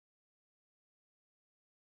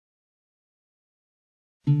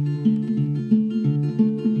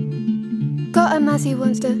a mouse who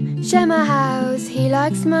wants to share my house. He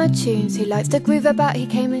likes my tunes, he likes to groove about. He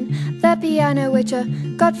came in the piano which I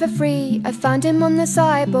got for free. I found him on the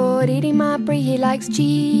sideboard eating my brie. He likes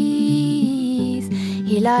cheese,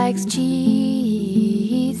 he likes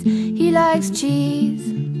cheese, he likes cheese.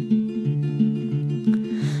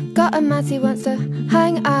 Got a mouse who wants to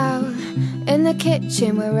hang out in the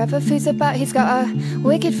kitchen, wherever food's about. He's got a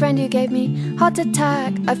wicked friend who gave me heart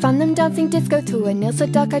attack. I found them dancing disco to a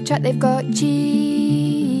Nilsa Dark track. They've got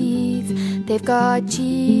cheese, they've got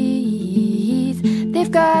cheese,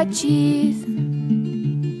 they've got cheese.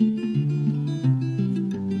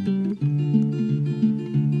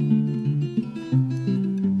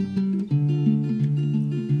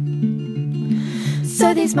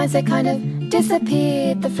 So these mice, they kind of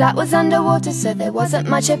disappeared. The flat was underwater, so there wasn't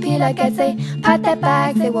much appeal. I guess they packed their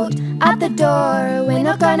bags, they walked out the door. We're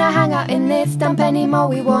not gonna hang out in this dump anymore.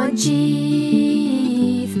 We want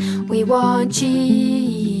cheese, we want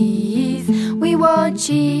cheese, we want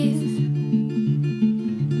cheese,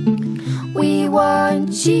 we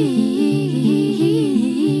want cheese,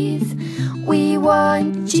 we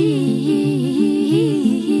want cheese,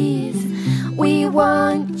 we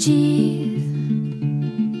want cheese.